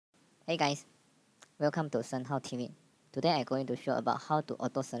Hey guys, welcome to SernHao TV. Today I'm going to show about how to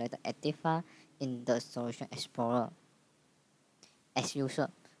auto-select the active file in the Solution Explorer. As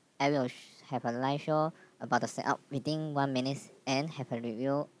usual, I will have a live show about the setup within 1 minute and have a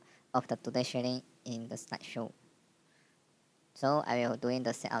review of the today sharing in the slideshow. So I will doing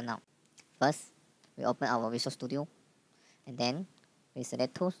the setup now. First, we open our Visual Studio and then we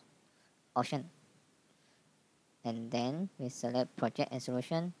select Tools, Option, and then we select Project and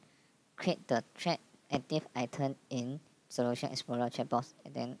Solution. Create the track active item in Solution Explorer checkbox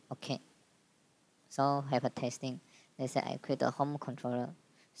and then OK. So have a testing. Let's say I create the home controller.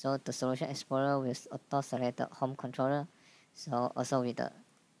 So the Solution Explorer will auto select the home controller. So also with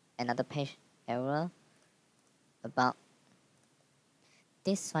another page error about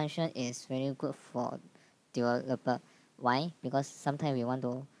this function is very good for developer. Why? Because sometimes we want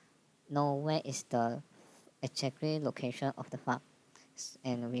to know where is the exactly location of the file,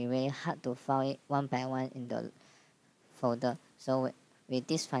 and we very hard to find it one by one in the folder. So with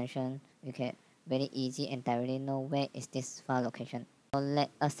this function, we can very easy and directly know where is this file location. So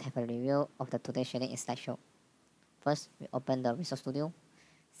let us have a review of the today sharing in slideshow. First, we open the Visual Studio.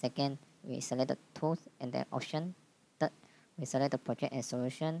 Second, we select the tools and then option. Third, we select the project and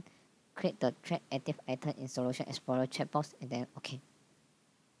solution. Create the track active item in Solution Explorer checkbox and then OK.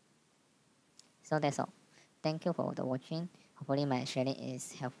 So that's all. Thank you for the watching. Hopefully my sharing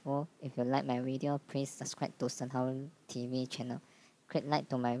is helpful. If you like my video, please subscribe to SernHao TV channel. Click like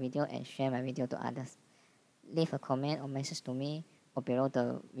to my video and share my video to others. Leave a comment or message to me or below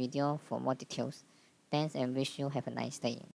the video for more details. Thanks and wish you have a nice day.